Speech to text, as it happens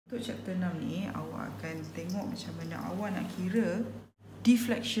Untuk chapter 6 ni, awak akan tengok macam mana awak nak kira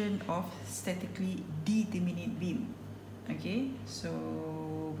deflection of statically determinate beam. Okay, so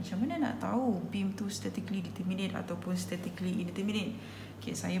macam mana nak tahu beam tu statically determinate ataupun statically indeterminate?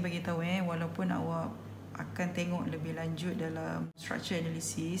 Okay, saya bagi tahu walaupun awak akan tengok lebih lanjut dalam structure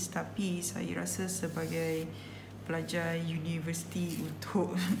analysis, tapi saya rasa sebagai pelajar universiti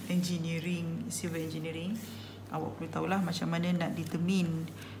untuk engineering, civil engineering, awak perlu tahulah macam mana nak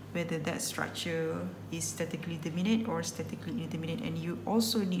determine whether that structure is statically determinate or statically indeterminate, and you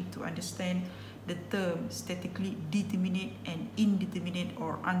also need to understand the term statically determinate and indeterminate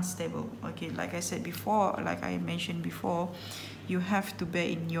or unstable. Okay, like I said before, like I mentioned before, you have to bear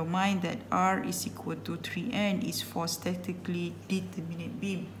in your mind that R is equal to 3n is for statically determinate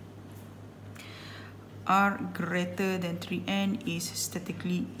beam. R greater than 3n is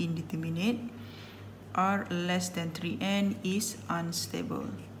statically indeterminate. R less than 3n is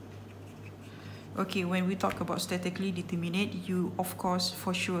unstable. Okay, when we talk about statically determinate, you of course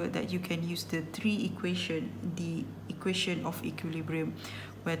for sure that you can use the the equation of equilibrium,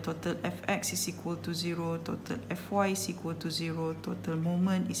 where total fx is equal to 0, total fy is equal to 0, total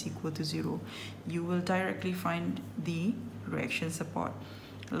moment is equal to 0. You will directly find the reaction support,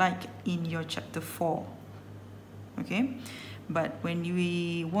 like in your chapter 4. Okay, but when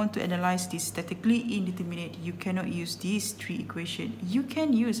we want to analyze this statically indeterminate, you cannot use these three equations. You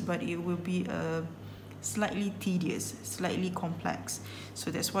can use, but it will be slightly tedious, slightly complex.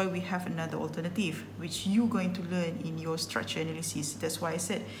 So that's why we have another alternative, which you're going to learn in your structure analysis. That's why I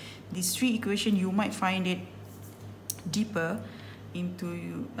said these three equations, you might find it deeper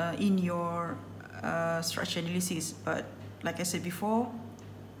into in your structure analysis. But like I said before,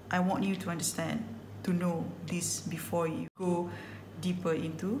 I want you to understand, to know this before you go deeper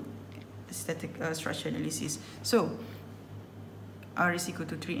into static structure analysis. So R is equal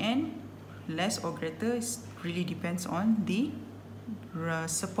to 3n, less or greater really depends on the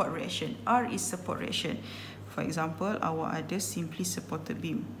support reaction. R is support reaction. For example, awak ada simply supported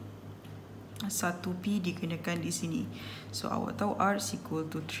beam, 1p dikenakan di sini. So awak tahu R is equal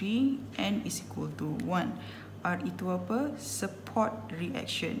to 3, n is equal to 1. R itu apa? Support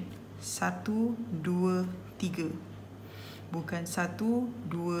reaction. 1, 2, 3. Bukan 1,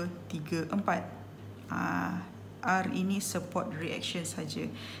 2, 3, 4. R ini support reaction saja.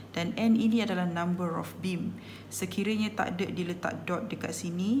 Dan N ini adalah number of beam. Sekiranya tak ada diletak dot dekat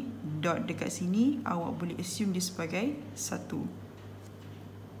sini, awak boleh assume dia sebagai 1.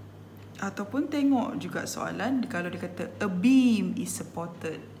 Ataupun tengok juga soalan, kalau dia kata a beam is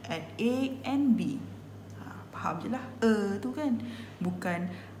supported at A and B. Faham je lah, tu kan. Bukan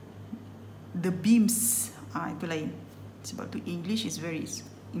the beams. Itu lain. Sebab tu English is very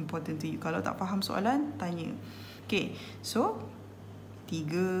important to you. Kalau tak faham soalan, tanya. Okay, so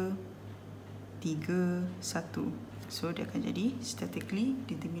 3, 3, 1. So dia akan jadi statically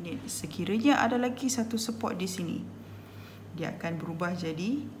determinate. Sekiranya ada lagi satu support di sini, dia akan berubah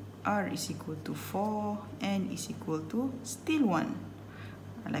jadi R is equal to 4, N is equal to still 1.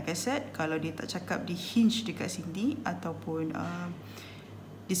 Like I said, kalau dia tak cakap di hinge dekat sini ataupun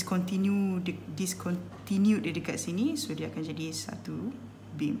discontinued dekat sini, so dia akan jadi satu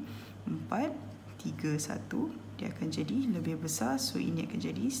beam. 4, 3, 1, dia akan jadi lebih besar, so ini akan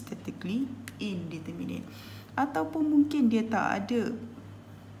jadi statically indeterminate. Ataupun mungkin dia tak ada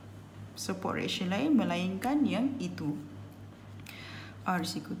support reaction lain melainkan yang itu. R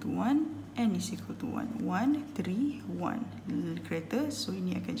is equal to 1, N is equal to 1. 1, 3, 1. Greater, so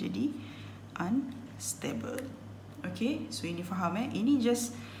ini akan jadi unstable. Okay, so ini faham Ini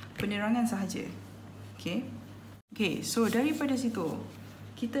just penerangan sahaja. Okay. Okay, so daripada situ,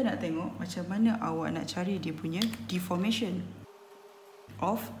 kita nak tengok macam mana awak nak cari dia punya deformation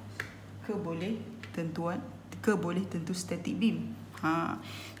of keboleh tentu static beam.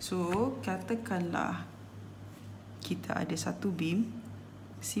 So katakanlah kita ada satu beam,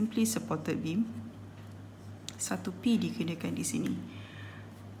 simply supported beam, 1p dikenakan di sini.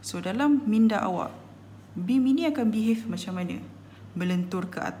 So dalam minda awak, beam ini akan behave macam mana? Melentur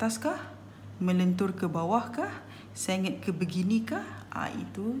ke atas kah? Melentur ke bawah kah? Sengit ke begini kah?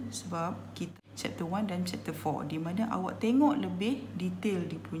 Itu sebab kita chapter 1 dan chapter 4, di mana awak tengok lebih detail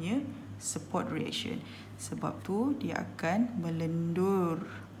dia punya support reaction. Sebab tu dia akan melendur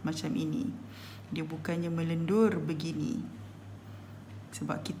macam ini. Dia bukannya melendur begini.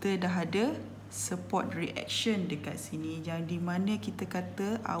 Sebab kita dah ada support reaction dekat sini, yang di mana kita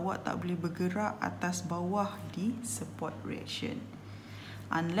kata awak tak boleh bergerak atas bawah di support reaction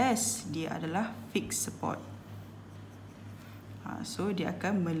unless dia adalah fixed support. So dia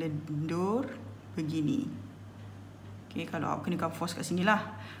akan melendur begini. Okay, kalau awak kenakan force kat sini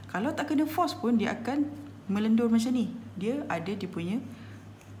lah. Kalau tak kena force pun dia akan melendur macam ni. Dia ada dia punya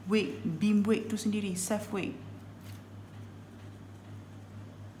weight, beam weight tu sendiri, self weight.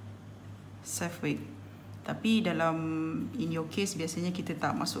 Self weight. Tapi dalam in your case biasanya kita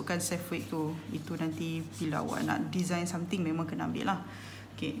tak masukkan self weight tu. Itu nanti bila awak nak design something memang kena ambil lah.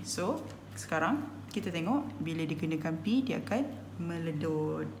 Okay, so sekarang kita tengok bila dikenakan P dia akan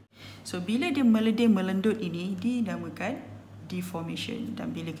meledut. So bila dia meledih melendut ini dinamakan deformation. Dan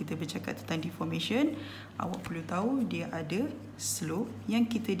bila kita bercakap tentang deformation, awak perlu tahu dia ada slope yang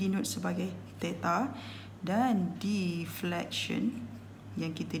kita denote sebagai theta dan deflection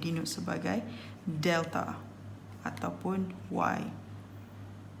yang kita denote sebagai delta ataupun y.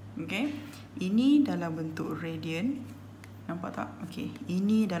 Okay, ini dalam bentuk radian, nampak tak? Okay,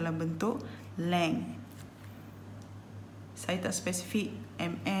 ini dalam bentuk length. Saya tak spesifik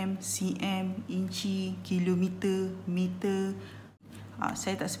mm, cm, inci, kilometer, meter.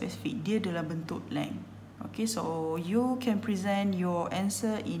 Saya tak spesifik, dia dalam bentuk length. Okay, so you can present your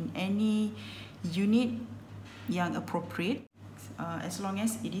answer in any unit yang appropriate. As long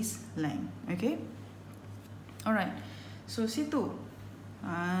as it is length. Okay. Alright. So situ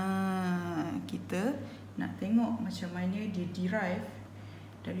kita nak tengok macam mana dia derive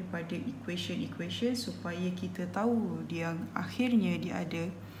daripada equation supaya kita tahu dia akhirnya dia ada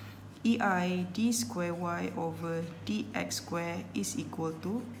EI d square y over dx square is equal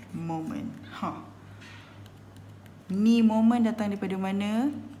to moment. Ni moment datang daripada mana?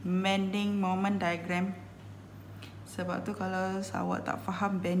 Bending moment diagram. Sebab tu kalau awak tak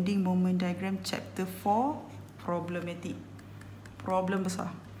faham bending moment diagram chapter 4 problematic. Problem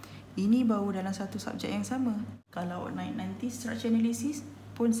besar. Ini baru dalam satu subjek yang sama. Kalau awak naik nanti structure analysis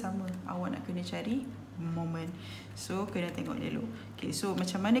pun sama. Awak nak kena cari moment. So kena tengok dulu. Okay, so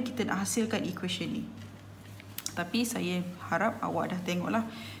macam mana kita nak hasilkan equation ni? Tapi saya harap awak dah tengoklah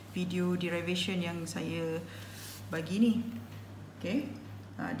video derivation yang saya bagi ni. Okay.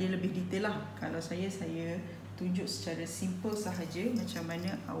 Dia lebih detail lah. Kalau saya tunjuk secara simple sahaja macam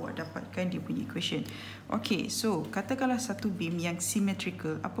mana awak dapatkan dia punya equation. Okay, so katakanlah satu beam yang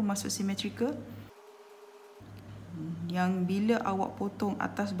symmetrical. Apa maksud symmetrical? Yang bila awak potong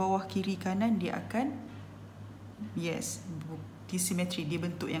atas, bawah, kiri, kanan, dia akan disimetri, dia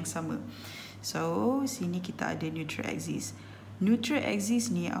bentuk yang sama. So, sini kita ada neutral axis. Neutral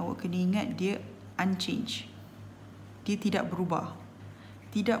axis ni awak kena ingat dia unchanged. Dia tidak berubah.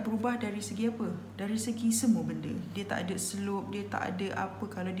 Tidak berubah dari segi apa? Dari segi semua benda. Dia tak ada slope, dia tak ada apa.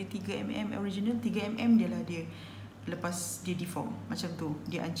 Kalau dia 3mm original, 3mm dia lah dia. Lepas dia deform. Macam tu.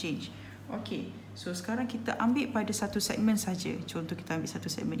 Dia unchanged. Okay. So, sekarang kita ambil pada satu segmen saja. Contoh kita ambil satu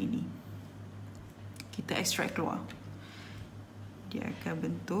segmen ini. Kita extract keluar. Dia akan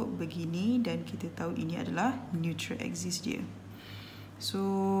bentuk begini dan kita tahu ini adalah neutral axis dia. So,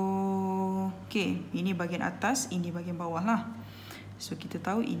 okay. Ini bahagian atas, ini bahagian bawah lah. So, kita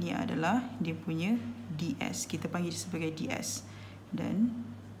tahu ini adalah dia punya DS. Kita panggil sebagai DS. Dan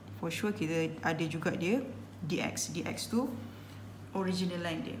for sure kita ada juga dia DX. DX tu original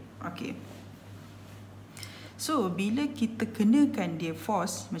line dia. Okay. So, bila kita kenakan dia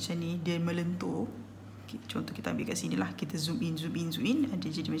force macam ni, dia melentur. Okay, contoh kita ambil kat sini lah. Kita zoom in. Dia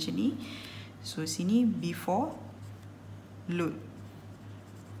jadi macam ni. So, sini before load.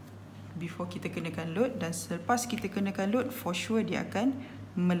 Before kita kenakan load dan selepas kita kenakan load, for sure dia akan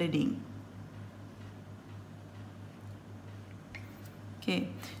meleding.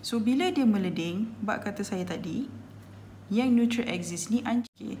 Okay, so bila dia meleding, bab kata saya tadi, yang neutral axis ni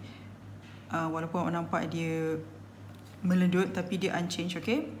unchanged. Walaupun awak nampak dia melendut tapi dia unchanged,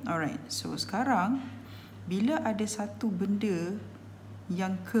 okay? Alright, so sekarang bila ada satu benda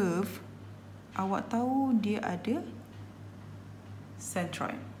yang curve, awak tahu dia ada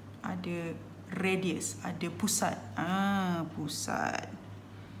centroid. Ada radius, ada pusat. Pusat.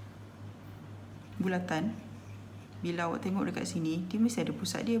 Bulatan. Bila awak tengok dekat sini, dia mesti ada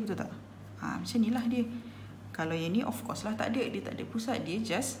pusat dia, betul tak? Macam ni lah dia. Kalau yang ni, of course lah tak ada. Dia tak ada pusat, dia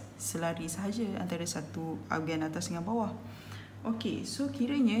just selari sahaja antara satu bahagian atas dengan bawah. Okay, so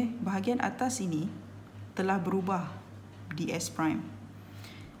kiranya bahagian atas ini telah berubah ds prime.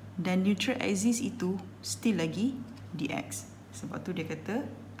 Dan neutral axis itu still lagi dx. Sebab tu dia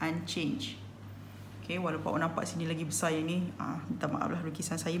kata unchanged. Okay, walaupun awak nampak sini lagi besar yang ni, minta maaf lah,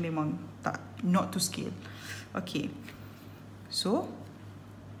 lukisan saya memang not to scale. Okay, so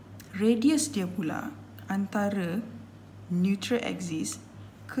radius dia pula antara neutral axis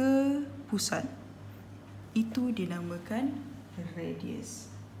ke pusat itu dinamakan radius.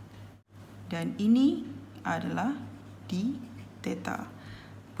 Dan ini adalah d theta,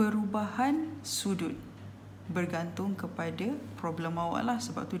 perubahan sudut. bergantung kepada problem awak lah.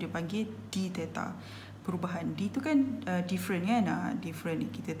 Sebab tu dia panggil d theta. Perubahan d tu kan different kan, different,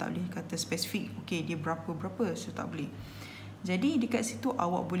 kita tak boleh kata spesifik, okay, dia berapa-berapa, so tak boleh. Jadi dekat situ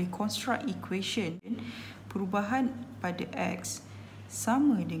awak boleh construct equation perubahan pada x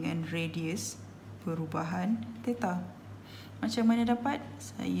sama dengan radius perubahan theta. Macam mana dapat?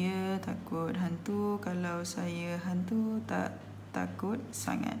 Saya takut hantu, kalau saya hantu tak takut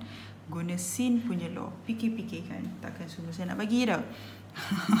sangat. Guna sin punya law, fikir-fikirkan, takkan semua saya nak bagi dah.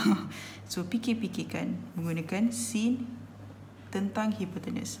 So fikir-fikirkan menggunakan sin tentang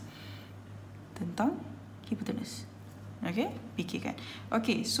hipotenus. Tentang hipotenus. Okay, fikirkan.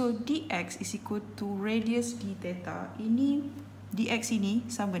 Okay, so dx is equal to radius d theta. Ini dx ini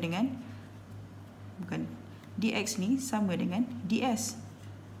sama dengan, bukan, dx ni sama dengan ds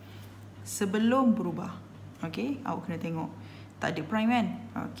sebelum berubah. Okay, awak kena tengok tak ada prime kan.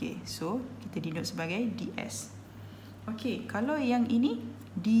 Okay, so kita denote sebagai ds. Okay, kalau yang ini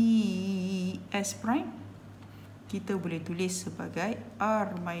ds prime, kita boleh tulis sebagai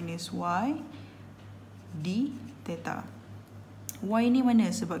r minus y d theta. Y ni mana?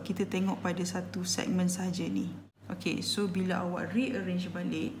 Sebab kita tengok pada satu segmen saja ni. Okay, so bila awak rearrange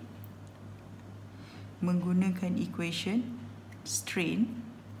balik menggunakan equation strain,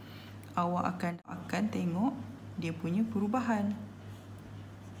 awak akan tengok dia punya perubahan.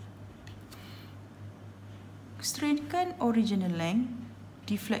 Strain kan original length,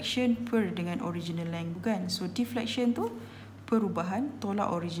 deflection per dengan original length, bukan? So deflection tu perubahan tolak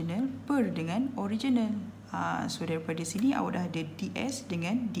original per dengan original. So daripada sini awak dah ada ds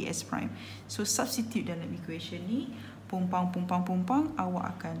dengan ds prime. So substitute dalam equation ni, pumpang,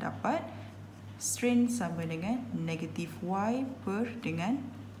 awak akan dapat strain sama dengan negative y per dengan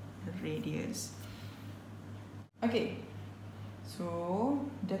radius. Okay, so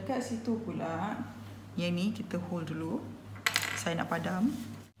dekat situ pula, yang ni kita hold dulu, saya nak padam.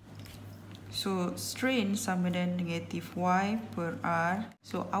 So strain sama dengan negative y per r.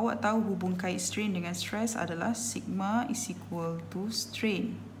 So awak tahu hubung kait strain dengan stress adalah sigma is equal to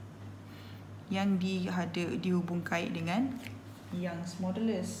strain yang dihubung kait dengan Young's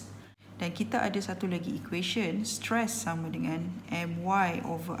modulus. Dan kita ada satu lagi equation, stress sama dengan my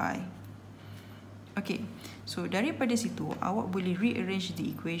over I. Okay, so daripada situ awak boleh rearrange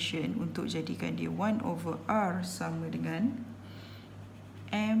the equation untuk jadikan dia 1 over r sama dengan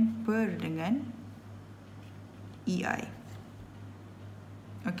m per dengan ei.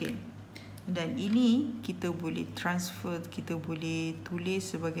 Okay, dan ini kita boleh transfer, kita boleh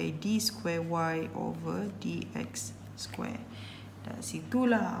tulis sebagai d square y over dx square. Dan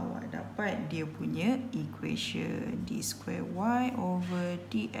situlah awak dapat dia punya equation, d square y over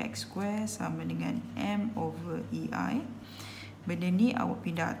dx square sama dengan m over ei. Benda ni awak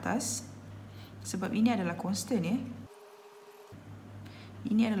pindah atas sebab ini adalah constant ya.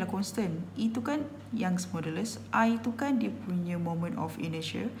 Ini adalah constant. E tu kan Young's modulus, I tu kan dia punya moment of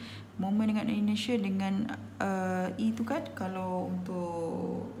inertia. Moment dengan inertia dengan E tu kan kalau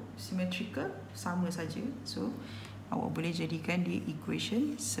untuk symmetrical sama saja. So awak boleh jadikan dia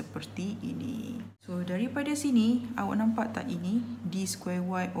equation seperti ini. So daripada sini awak nampak tak ini d square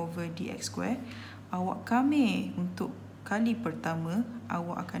y over dx square. Awak kamir untuk kali pertama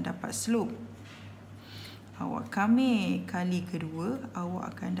awak akan dapat slope. Awak kamir kali kedua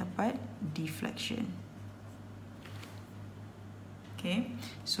awak akan dapat deflection. Okay,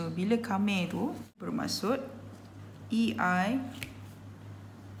 so bila kamir tu bermaksud ei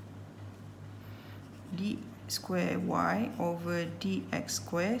d square y over dx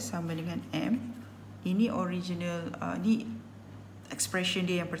square sama dengan m. Ini original, ni expression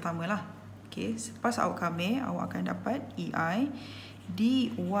dia yang pertama lah. Okay, selepas awak kamir, awak akan dapat ei dy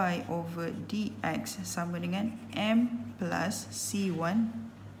over dx sama dengan m plus c1.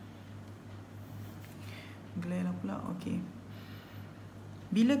 Glare lah pula, okay.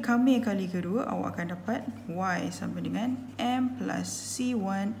 Bila kamir kali kedua, awak akan dapat y sama dengan m plus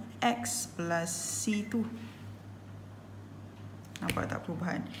c1 x plus c2. Nampak tak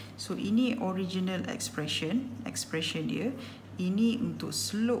perubahan? So ini original expression dia. Ini untuk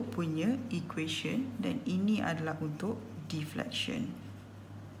slope punya equation dan ini adalah untuk deflection.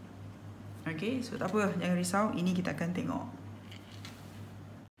 Okay, so tak apa, jangan risau, ini kita akan tengok.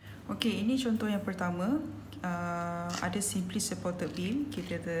 Okay, ini contoh yang pertama. Ada simply supported beam,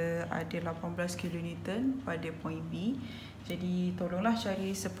 kita ada 18 kN pada point B. Jadi tolonglah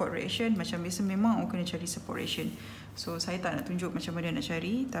cari support reaction. Macam biasa memang awak kena cari support reaction. So saya tak nak tunjuk macam mana nak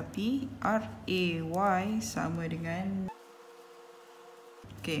cari, tapi RAY sama dengan,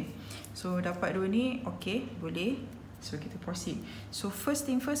 okay, so dapat dua ni, okay, boleh. So kita proceed. So first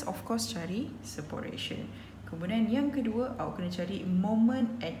thing first, of course cari support reaction. Kemudian yang kedua, awak kena cari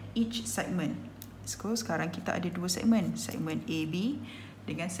moment at each segment. So sekarang kita ada dua segmen, segmen AB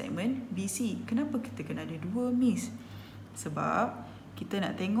dengan segmen BC. Kenapa kita kena ada dua, Miss? Sebab kita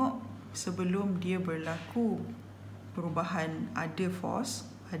nak tengok sebelum dia berlaku perubahan ada force,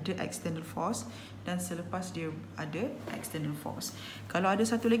 ada external force, dan selepas dia ada external force. Kalau ada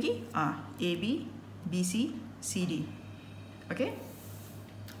satu lagi, AB, BC, CD. Okay?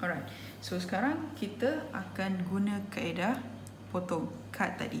 Alright. So sekarang kita akan guna kaedah potong,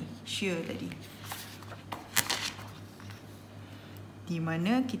 cut tadi, shear tadi. Di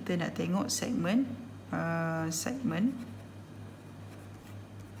mana kita nak tengok segmen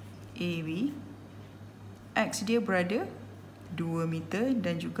AB, X dia berada 2 meter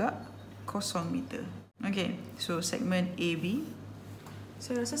dan juga 0 meter. Okay, so segmen AB.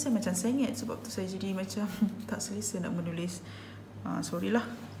 Saya rasa saya macam sengit sebab tu saya jadi macam tak selesa nak menulis. Sorry lah,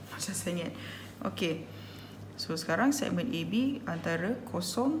 macam sengit. Okay, so sekarang segmen AB antara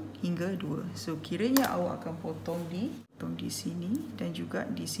 0 hingga 2. So kiranya awak akan potong di sini dan juga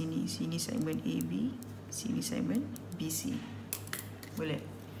di sini. Sini segmen AB, sini segmen BC. Boleh?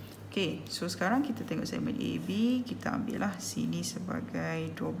 Okay, so sekarang kita tengok segmen AB. Kita ambil lah sini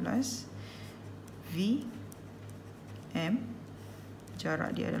sebagai 12 VM.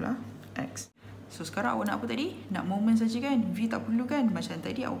 Jarak dia adalah X. So sekarang awak nak apa tadi? Nak moment saja kan? V tak perlu kan? Macam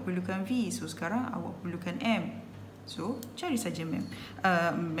tadi awak perlukan V. So sekarang awak perlukan M. So cari saja M.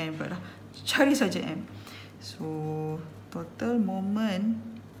 Pula. Cari saja M. So total moment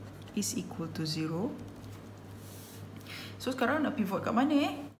is equal to 0. So sekarang nak pivot kat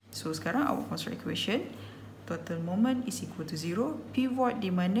mana So sekarang awak construct equation. Total moment is equal to 0. Pivot di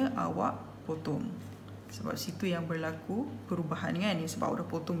mana awak potong. Sebab situ yang berlaku perubahan kan. Sebab awak dah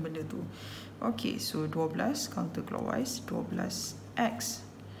potong benda tu. Okay, so 12 counterclockwise. 12x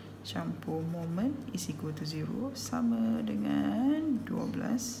campur moment is equal to 0 sama dengan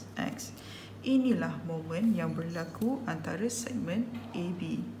 12x. Inilah moment yang berlaku antara segmen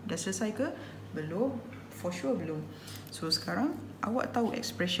AB. Dah selesai ke? Belum. For sure belum. So sekarang awak tahu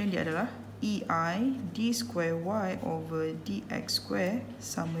expression dia adalah EI d square y over dx square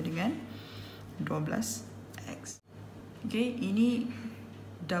sama dengan 12x. Okay, ini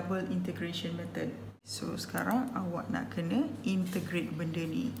double integration method. So sekarang awak nak kena integrate benda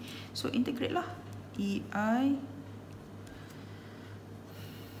ni. So integrate lah. EI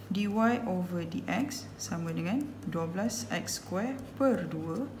dy over dx sama dengan 12x square per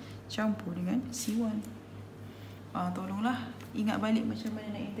 2 campur dengan C1. Tolonglah ingat balik macam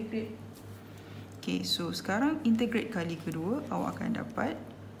mana nak integrate. Okay, so sekarang integrate kali kedua, awak akan dapat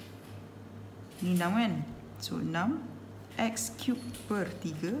ni 6 kan. So 6x cube per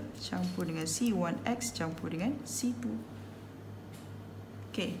 3 campur dengan C1x campur dengan C2.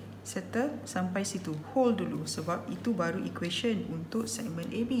 Okay, settle sampai situ. Hold dulu sebab itu baru equation untuk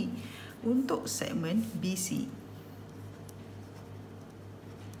segmen AB. Untuk segmen BC,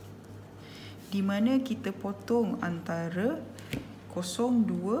 di mana kita potong antara 0,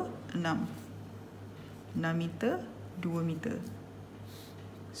 2, 6. 6 meter, 2 meter.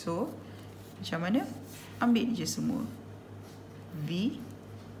 So, macam mana? Ambil je semua. V,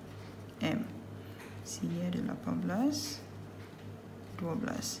 M. Sini ada 18,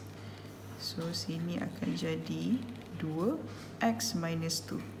 12. So, sini akan jadi 2x minus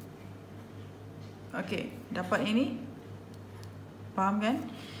 2. Okay, dapat ini? Faham kan?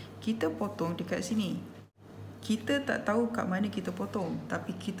 Kita potong dekat sini. Kita tak tahu kat mana kita potong.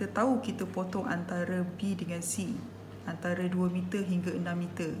 Tapi kita tahu kita potong antara B dengan C. Antara 2 meter hingga 6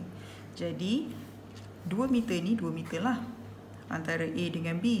 meter. Jadi, 2 meter ni 2 meter lah. Antara A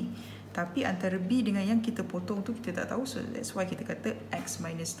dengan B. Tapi antara B dengan yang kita potong tu kita tak tahu. So, that's why kita kata X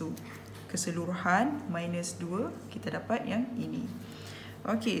minus 2. Keseluruhan minus 2, kita dapat yang ini.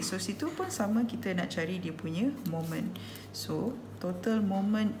 Okay, so situ pun sama, kita nak cari dia punya moment. So, total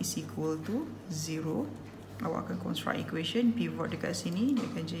moment is equal to 0. Awak akan construct equation, pivot dekat sini, dia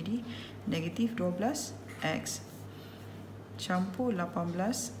akan jadi negative 12x campur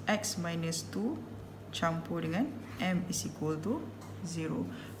 18x minus 2 campur dengan m is equal to 0.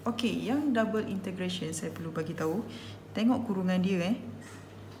 Okay, yang double integration saya perlu bagi tahu. Tengok kurungan dia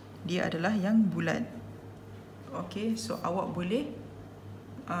dia adalah yang bulat. Okay, so awak boleh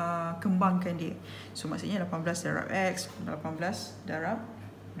kembangkan dia. So maksudnya 18 darab x, 18 darab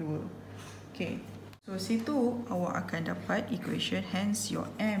 2. Okay. So situ awak akan dapat equation, hence your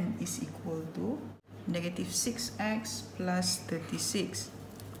m is equal to negative 6x plus 36.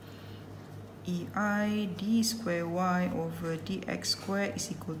 EI d square y over dx square is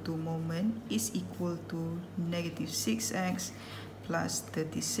equal to moment is equal to negative 6x plus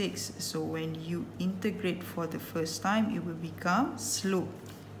 36. So when you integrate for the first time, it will become slope.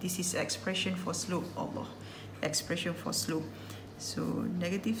 This is expression for slope. Allah, expression for slope. So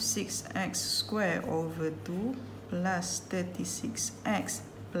negative 6x squared over 2 plus 36x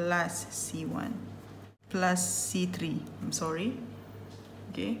plus C1 plus C3. I'm sorry.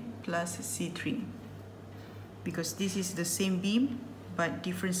 Okay, plus C3. Because this is the same beam but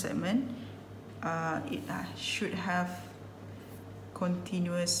different segment, it should have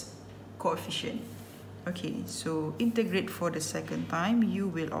continuous coefficient. Okay, so integrate for the second time, you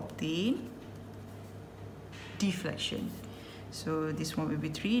will obtain deflection. So this one will be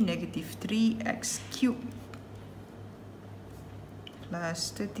 3, negative 3x cubed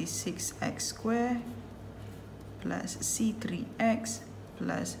plus 36x squared plus C3x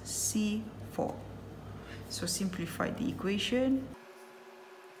plus C4. So simplify the equation.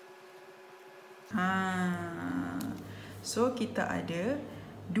 So kita ada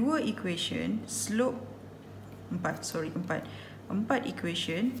dua equation slope, empat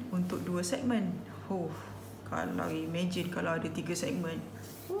equation untuk dua segmen. Kalau imagine kalau ada 3 segmen,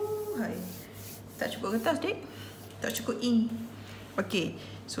 hai, tak cukup kertas dek, tak cukup ink. Okay,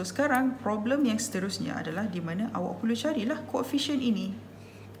 so sekarang problem yang seterusnya adalah di mana awak perlu carilah koefisien ini,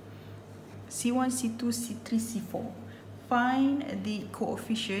 C1, C2, C3, C4. Find the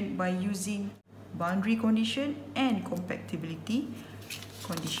coefficient by using boundary condition and compactability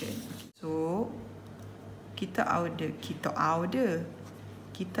condition. So kita ada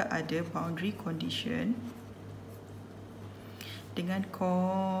boundary condition dengan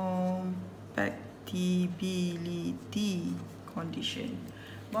compactability condition.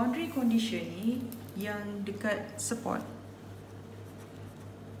 Boundary condition ni yang dekat support,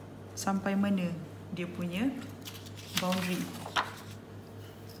 sampai mana dia punya boundary,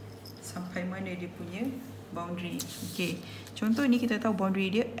 sampai mana dia punya boundary. Okay, contoh ni kita tahu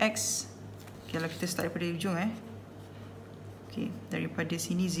boundary dia X. Kalau kita start daripada ujung okay, daripada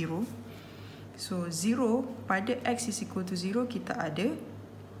sini 0. So 0 pada X is equal to 0 kita ada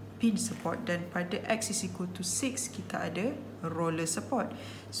pin support, dan pada X is equal to 6 kita ada roller support.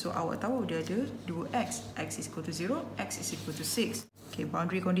 So awak tahu dia ada 2X, X is equal to 0, X is equal to 6. Okay,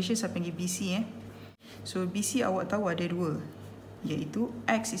 boundary condition saya panggil BC. So BC awak tahu ada 2, iaitu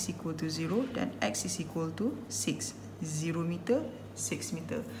X is equal to 0 dan X is equal to 6. 0 meter, 6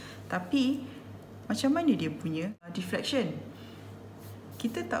 meter. Tapi macam mana dia punya deflection?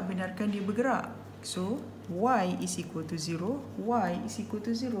 Kita tak benarkan dia bergerak. So Y is equal to 0, Y is equal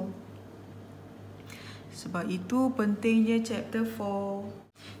to 0. Sebab itu pentingnya chapter 4.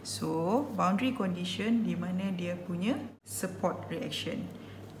 So boundary condition di mana dia punya support reaction.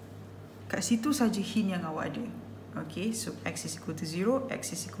 Kat situ saja hint yang awak ada. Okay, so X is equal to 0,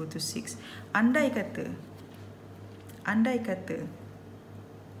 X is equal to 6. Andai kata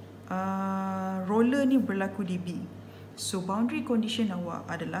roller ni berlaku di B. So boundary condition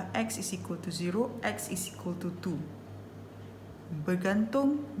awak adalah X is equal to 0, X is equal to 2.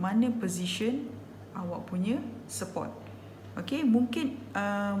 Bergantung mana position awak punya support. Okay, mungkin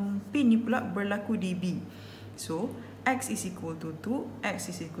pin ni pula berlaku di B. So X is equal to 2, X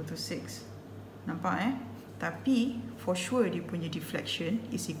is equal to 6. Nampak Tapi for sure dia punya deflection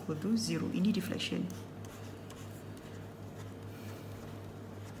is equal to 0. Ini deflection.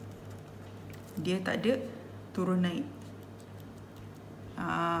 Dia tak ada turun naik.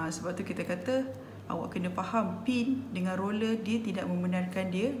 Sebab tu kita kata awak kena faham pin dengan roller dia tidak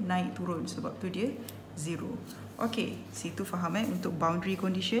membenarkan dia naik turun. Sebab tu dia 0. Okey, situ faham untuk boundary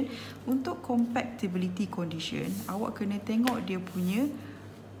condition. Untuk compactability condition, awak kena tengok dia punya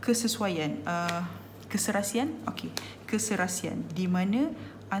kesesuaian, keserasian. Okey, keserasian di mana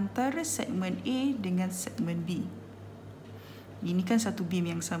antara segmen A dengan segmen B. Ini kan satu beam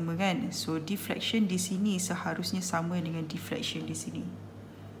yang sama kan? So deflection di sini seharusnya sama dengan deflection di sini.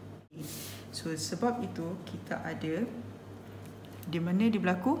 So sebab itu kita ada di mana dia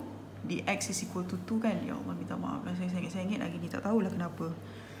berlaku di X is equal to 2 kan? Ya Allah, minta maaf lah, saya sengit lagi ni, tak tahulah kenapa.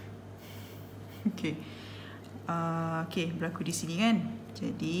 Okay. Okay, berlaku di sini kan?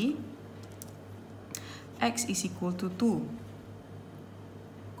 Jadi X is equal to 2.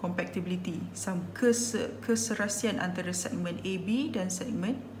 Compactability, keserasian antara segmen AB dan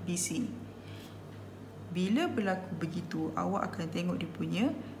segmen BC. Bila berlaku begitu, awak akan tengok dia punya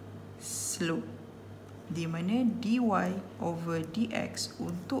slope, di mana dy over dx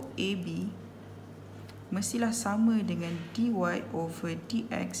untuk AB mestilah sama dengan dy over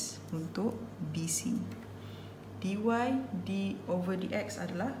dx untuk BC. dy over dx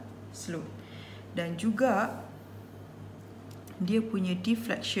adalah slope, dan juga dia punya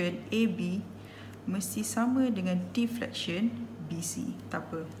deflection AB mesti sama dengan deflection BC.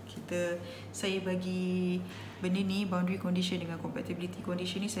 Tak apa, saya bagi benda ni, boundary condition dengan compatibility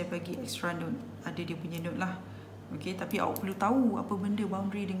condition ni saya bagi extra note. Ada dia punya note lah. Okay, tapi awak perlu tahu apa benda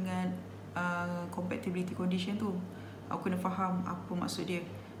boundary dengan compatibility condition tu. Awak kena faham apa maksud dia.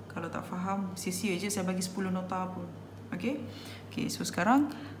 Kalau tak faham, sia-sia je saya bagi 10 nota pun. Okay, so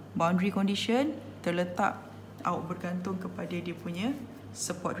sekarang boundary condition terletak, awak bergantung kepada dia punya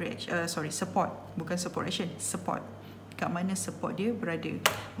support reaction, support, bukan support reaction, support. Dekat mana support dia berada.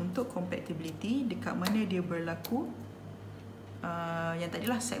 Untuk compatibility, dekat mana dia berlaku, yang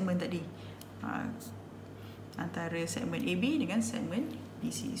tadilah segmen tadi, antara segmen AB dengan segmen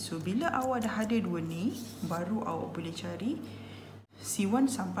BC. So bila awak dah ada dua ni, baru awak boleh cari C1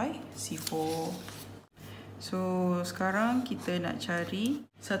 sampai C4. So sekarang kita nak cari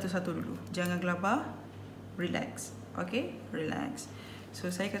satu-satu dulu. Jangan gelabah, relax. Okay, relax. So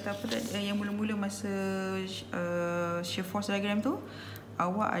saya kata apa tadi, yang mula-mula masa shear force diagram tu,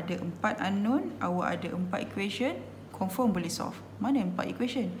 awak ada 4 unknown, awak ada 4 equation, confirm boleh solve. Mana 4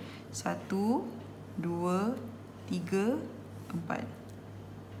 equation? 1, 2, 3, 4.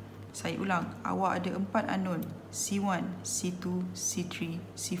 Saya ulang, awak ada 4 unknown, C1, C2, C3,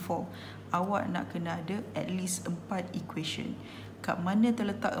 C4. Awak nak kena ada at least 4 equation. Kat mana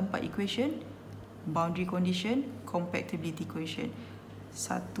terletak 4 equation? Boundary condition, compatibility equation.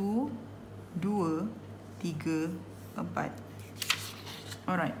 1, 2, 3, 4.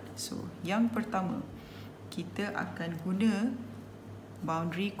 Alright, so yang pertama, kita akan guna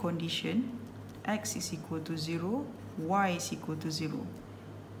boundary condition x is equal to 0, y is equal to 0.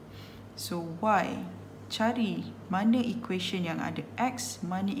 So y, cari mana equation yang ada x,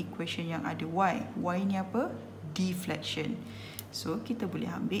 mana equation yang ada y. Y ni apa? Deflection. So kita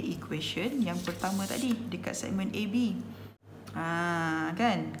boleh ambil equation yang pertama tadi dekat segmen AB.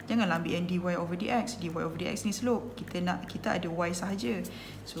 Kan? Janganlah ambil yang dy over dx. Dy over dx ni slope. Kita ada y sahaja.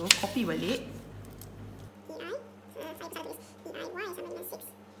 So copy balik.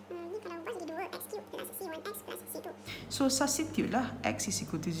 So substitute lah x is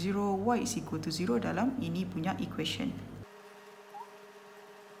equal to 0, y is equal to 0 dalam ini punya equation.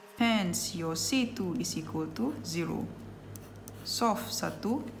 Hence your C2 is equal to 0. Solve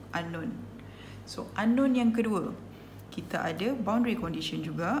satu unknown. So unknown yang kedua, kita ada boundary condition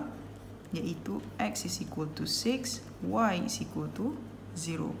juga, iaitu x is equal to 6, y is equal to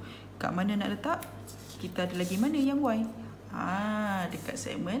 0. Kat mana nak letak? Kita ada lagi mana yang y? Dekat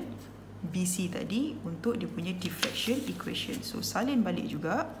segmen BC tadi untuk dia punya deflection equation. So salin balik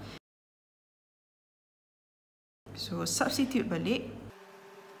juga. So substitute balik.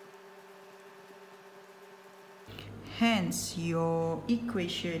 Hence your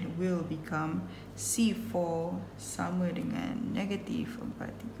equation will become C4 sama dengan negatif 4,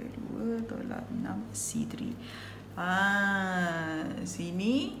 3, 2 tolak 6 C3.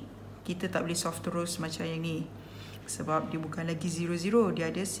 Sini kita tak boleh solve terus macam yang ni. Sebab dia bukan lagi 0, 0.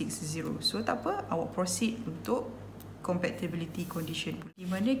 Dia ada 6, 0. So tak apa, awak proceed untuk compatibility condition. Di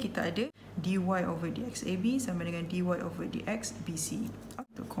mana kita ada dy over dx AB sama dengan dy over dx BC.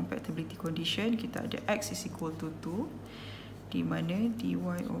 Untuk compatibility condition, kita ada x is equal to 2. Di mana dy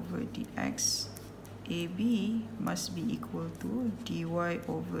over dx AB must be equal to dy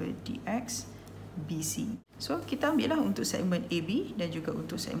over dx BC. So kita ambil lah untuk segmen AB dan juga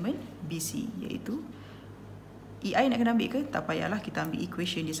untuk segmen BC, iaitu EI nak kena ambil ke? Tak payahlah, kita ambil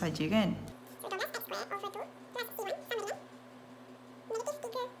equation dia saja kan.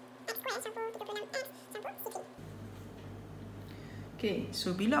 Okay,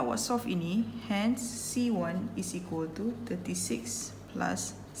 so bila awak solve ini, hence C1 is equal to 36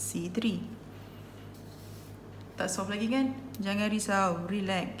 plus C3. Tak solve lagi kan? Jangan risau,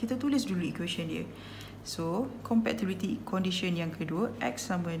 relax. Kita tulis dulu equation dia. So, compatibility condition yang kedua,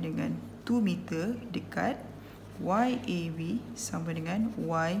 x sama dengan 2 meter dekat YAB sama dengan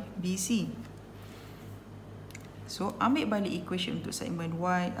YBC. So, ambil balik equation untuk segmen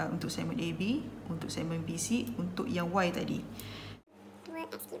Y, untuk segmen AB, untuk segmen BC, untuk yang Y tadi.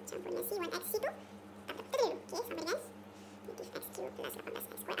 2x³ campur dengan C1x C2 dapat terlalu. Okay, sama dengan negatif x³ plus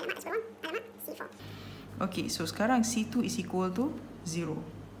 18x² alamat sebelum alamat C4. Okay, so sekarang C2 is equal to 0.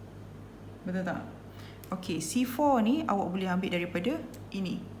 Betul tak? Okay, C4 ni awak boleh ambil daripada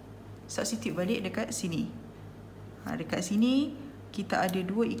ini. Substitute balik dekat sini. Dekat sini kita ada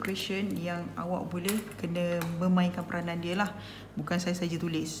dua equation yang awak boleh kena memainkan peranan dia lah. Bukan saya saja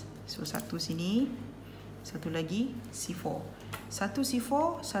tulis. So satu sini, satu lagi C4. Satu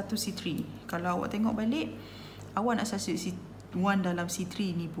C4, satu C3. Kalau awak tengok balik, awak nak substitute C1 dalam C3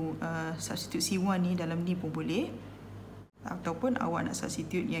 ni pun, substitute C1 ni dalam ni pun boleh. Ataupun awak nak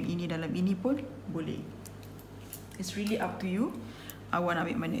substitute yang ini dalam ini pun boleh. It's really up to you. Awak nak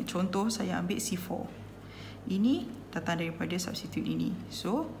ambil mana? Contoh saya ambil C4. Ini datang daripada substitute ini.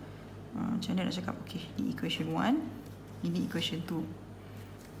 So, macam mana nak cakap? Okay, ini equation 1. Ini equation 2.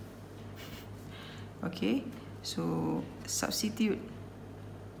 Okay, so substitute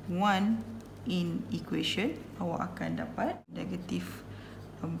 1 in equation, awak akan dapat negatif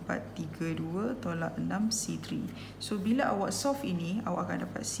 432 tolak 6 C3. So bila awak solve ini, awak akan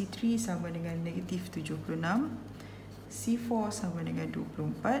dapat C3 sama dengan negatif 76, C4 sama dengan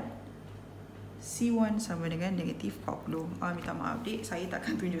 24, C1 sama dengan negatif 40. Minta maaf dik, saya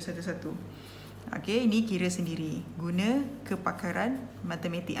takkan tunjuk satu-satu. Okay, ini kira sendiri. Guna kepakaran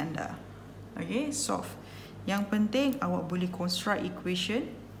matematik anda. Okay, solve. Yang penting awak boleh construct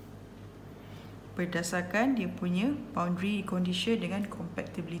equation berdasarkan dia punya boundary condition dengan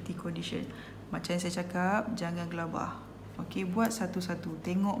compatibility condition. Macam yang saya cakap, jangan gelabah. Okey, buat satu-satu,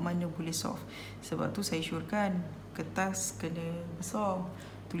 tengok mana boleh solve. Sebab tu saya syorkan kertas kena besar,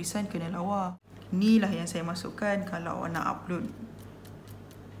 tulisan kena lawa. Inilah yang saya masukkan kalau awak nak upload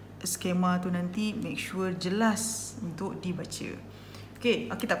skema tu nanti, make sure jelas untuk dibaca. Okey,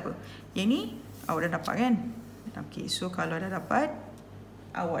 tak apa. Yang ni awak dah dapat kan? Okey, so kalau dah dapat,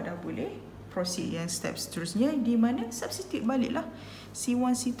 awak dah boleh proceed yang step seterusnya di mana substitute baliklah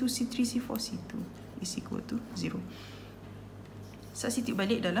C1, C2, C3, C4, C2 is equal to 0. Substitute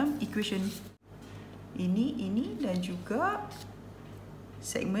balik dalam equation ini dan juga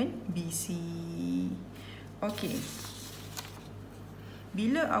segmen BC. Okey.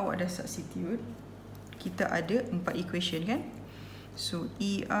 Bila awak dah substitute, kita ada 4 equation kan? So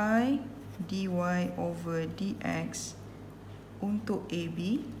EI dy over dx untuk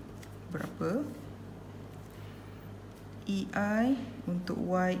AB berapa? EI untuk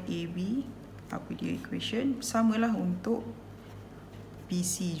YAB, apa dia equation? Samalah untuk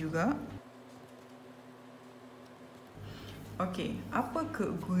BC juga. Okey, apa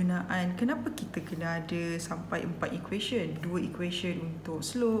kegunaan? Kenapa kita kena ada sampai 4 equation? 2 equation untuk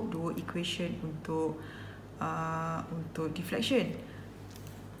slope, 2 equation untuk deflection.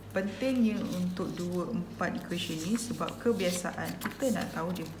 Pentingnya untuk 4 equation ni sebab kebiasaan kita nak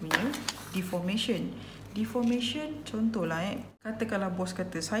tahu dia punya deformation. Deformation contohlah katakanlah bos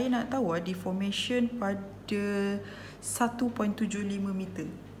kata saya nak tahu deformation pada 1.75 meter.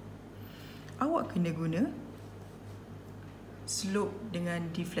 Awak kena guna slope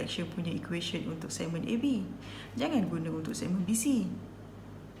dengan deflection punya equation untuk segmen AB. Jangan guna untuk segmen BC.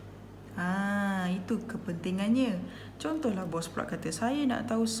 Itu kepentingannya. Contohlah bos pula kata saya nak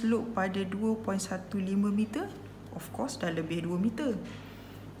tahu slope pada 2.15 meter. Of course dah lebih 2 meter.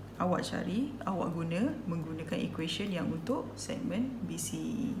 Awak cari, awak menggunakan equation yang untuk segmen BC.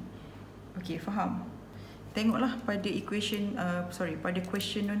 Okey, faham? Tengoklah pada equation pada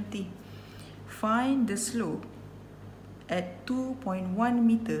question nanti. Find the slope at 2.1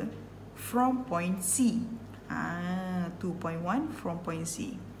 meter from point C. 2.1 from point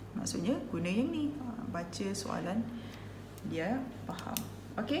C. Maksudnya guna yang ni. Baca soalan dia faham.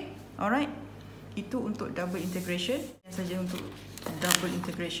 Okay, alright. Itu untuk double integration. Yang saja untuk double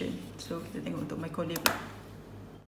integration. So kita tengok untuk my colleague pula.